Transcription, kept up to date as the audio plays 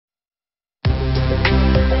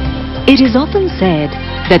It is often said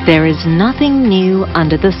that there is nothing new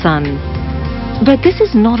under the sun. But this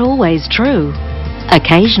is not always true.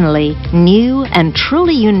 Occasionally, new and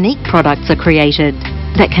truly unique products are created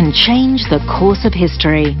that can change the course of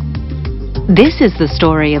history. This is the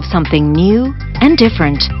story of something new and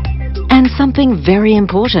different, and something very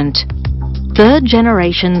important.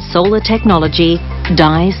 Third-generation solar technology,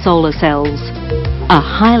 Dyesol cells. A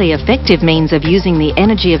highly effective means of using the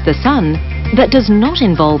energy of the sun that does not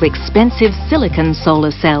involve expensive silicon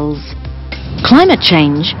solar cells. Climate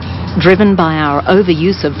change, driven by our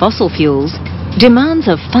overuse of fossil fuels, demands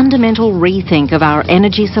a fundamental rethink of our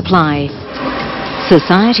energy supply.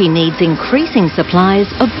 Society needs increasing supplies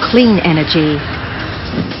of clean energy.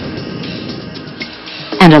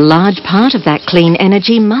 And a large part of that clean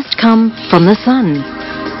energy must come from the sun.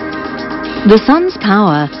 The sun's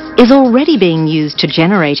power is already being used to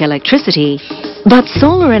generate electricity, but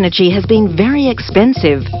solar energy has been very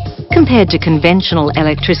expensive compared to conventional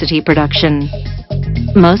electricity production.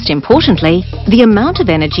 Most importantly, the amount of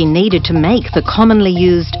energy needed to make the commonly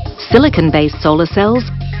used silicon-based solar cells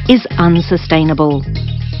is unsustainable.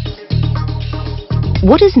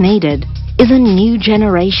 What is needed is a new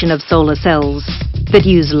generation of solar cells that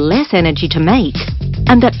use less energy to make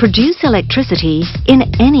and that produce electricity in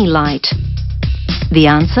any light. The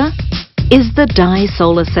answer is the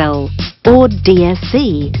Dyesol cell, or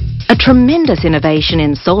DSC, a tremendous innovation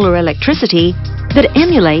in solar electricity that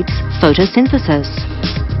emulates photosynthesis.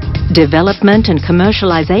 Development and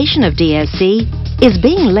commercialization of DSC is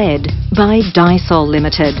being led by Dyesol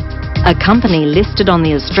Limited, a company listed on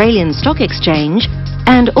the Australian Stock Exchange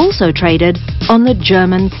and also traded on the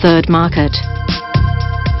German Third Market.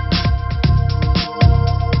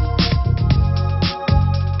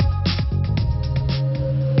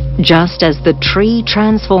 Just as the tree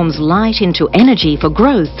transforms light into energy for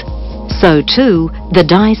growth, so too the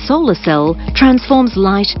Dyesol cell transforms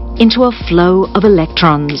light into a flow of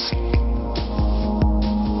electrons.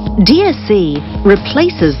 DSC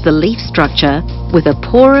replaces the leaf structure with a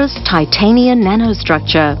porous titanium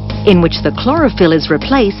nanostructure in which the chlorophyll is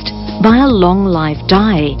replaced by a long-life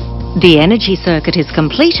dye. The energy circuit is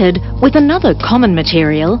completed with another common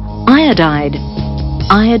material, iodide,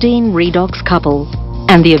 iodine redox couple,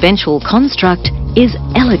 and the eventual construct is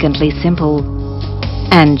elegantly simple.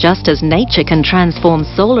 And just as nature can transform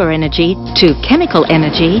solar energy to chemical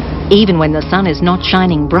energy even when the sun is not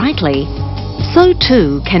shining brightly, so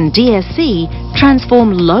too can DSC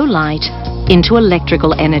transform low light into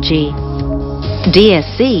electrical energy.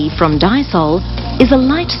 DSC from Dyesol is a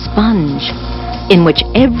light sponge in which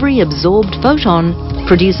every absorbed photon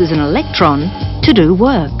produces an electron to do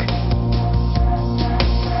work.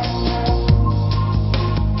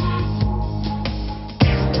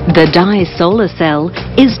 The Dyesol cell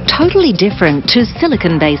is totally different to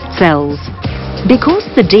silicon-based cells. Because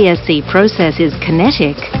the DSC process is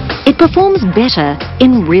kinetic, it performs better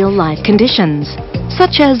in real-life conditions,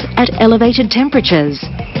 such as at elevated temperatures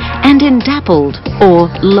and in dappled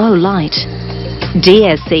or low light.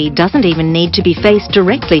 DSC doesn't even need to be faced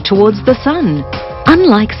directly towards the sun.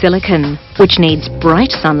 Unlike silicon, which needs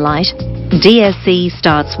bright sunlight, DSC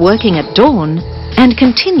starts working at dawn and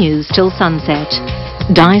continues till sunset.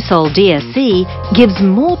 Dyesol DSC gives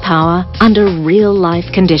more power under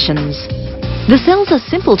real-life conditions. The cells are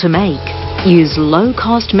simple to make, use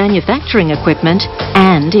low-cost manufacturing equipment,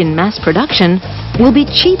 and in mass production will be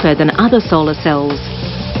cheaper than other solar cells.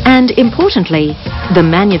 And importantly, the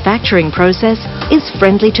manufacturing process is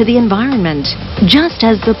friendly to the environment, just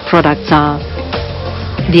as the products are.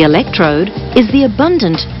 The electrode is the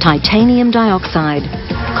abundant titanium dioxide,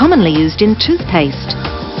 commonly used in toothpaste,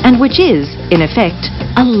 and which is, in effect,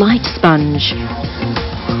 a light sponge.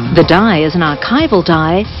 The dye is an archival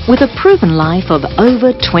dye with a proven life of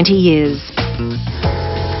over 20 years.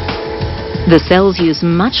 The cells use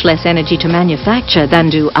much less energy to manufacture than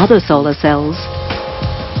do other solar cells.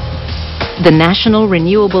 The National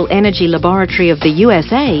Renewable Energy Laboratory of the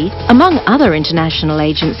USA, among other international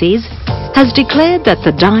agencies, has declared that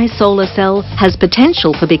the Dyesol cell has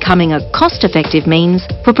potential for becoming a cost-effective means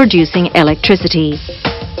for producing electricity.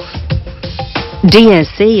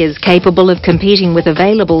 DSC is capable of competing with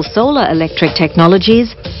available solar electric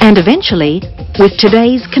technologies and eventually with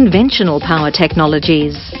today's conventional power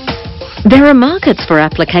technologies. There are markets for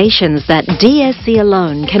applications that DSC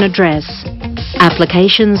alone can address.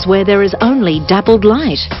 Applications where there is only dappled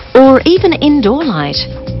light or even indoor light,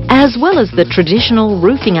 as well as the traditional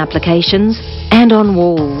roofing applications and on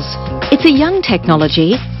walls. It's a young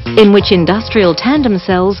technology in which industrial tandem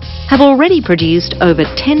cells have already produced over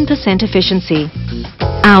 10% efficiency.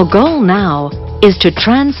 Our goal now is to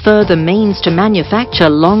transfer the means to manufacture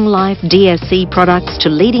long-life DSC products to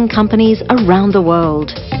leading companies around the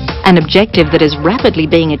world, an objective that is rapidly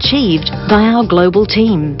being achieved by our global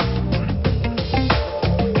team.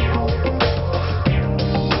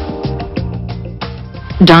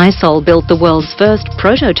 Dyesol built the world's first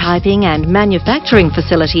prototyping and manufacturing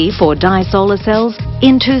facility for dye solar cells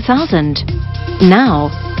in 2000. Now,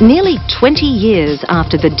 nearly 20 years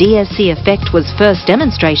after the DSC effect was first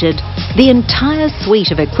demonstrated, the entire suite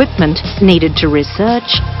of equipment needed to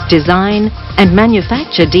research, design and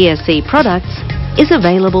manufacture DSC products is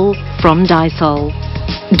available from Dyesol.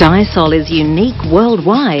 Dyesol is unique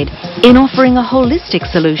worldwide in offering a holistic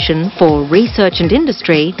solution for research and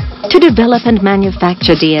industry to develop and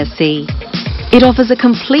manufacture DSC. It offers a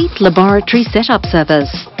complete laboratory setup service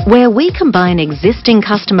where we combine existing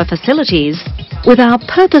customer facilities with our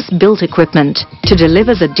purpose-built equipment to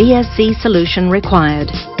deliver the DSC solution required.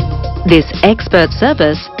 This expert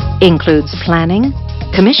service includes planning,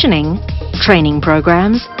 commissioning, training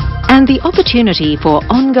programs, and the opportunity for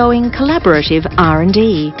ongoing collaborative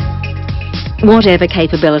R&D. Whatever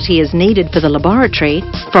capability is needed for the laboratory,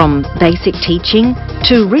 from basic teaching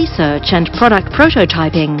to research and product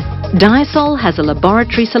prototyping, Dyesol has a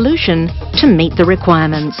laboratory solution to meet the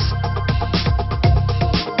requirements.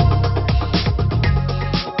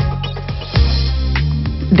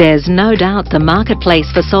 There's no doubt the marketplace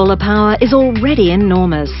for solar power is already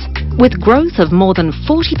enormous, with growth of more than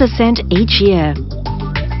 40% each year.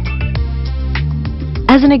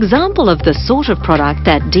 As an example of the sort of product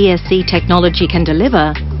that DSC Technology can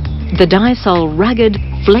deliver, the Dyesol rugged,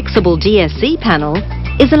 flexible DSC panel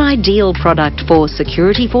is an ideal product for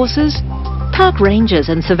security forces, park rangers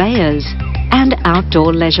and surveyors, and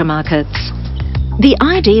outdoor leisure markets. The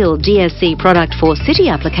ideal DSC product for city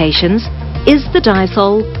applications is the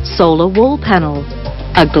Dyesol solar wall panel,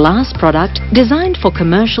 a glass product designed for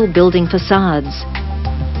commercial building facades.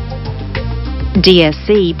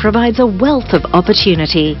 DSC provides a wealth of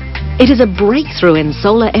opportunity. It is a breakthrough in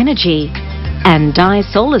solar energy, and dye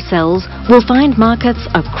solar cells will find markets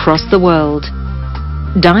across the world.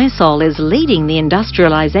 Dyesol is leading the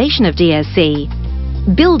industrialization of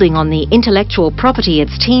DSC, building on the intellectual property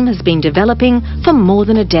its team has been developing for more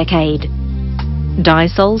than a decade.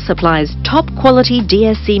 Dyesol supplies top-quality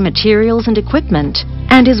DSC materials and equipment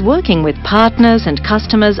and is working with partners and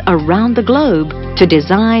customers around the globe to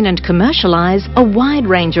design and commercialize a wide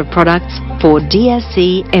range of products for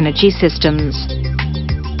DSC energy systems.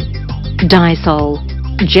 Dyesol,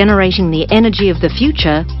 generating the energy of the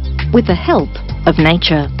future with the help of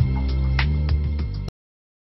nature.